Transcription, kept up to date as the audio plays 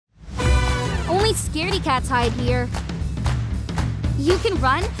Only scaredy cats hide here. You can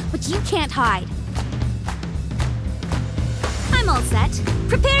run, but you can't hide. I'm all set.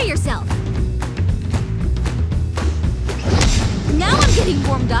 Prepare yourself. Now I'm getting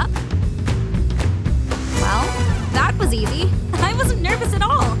warmed up. Well, that was easy. I wasn't nervous at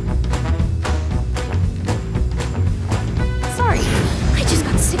all. Sorry, I just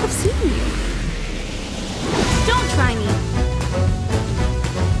got sick of seeing you. Don't try me.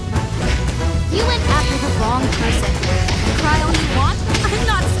 You went after the wrong person. Cry all you want, I'm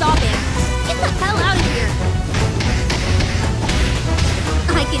not stopping. Get the hell out of here.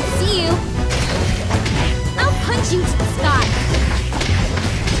 I can see you. I'll punch you to the sky.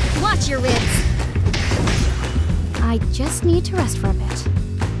 Watch your ribs. I just need to rest for a bit.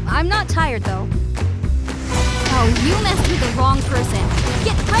 I'm not tired, though. Oh, you messed with the wrong person.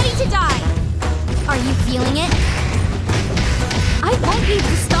 Get ready to die. Are you feeling it? I won't be able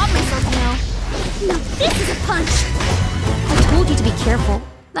to stop myself now. Now this is a punch. I told you to be careful.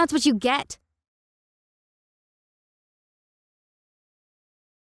 That's what you get.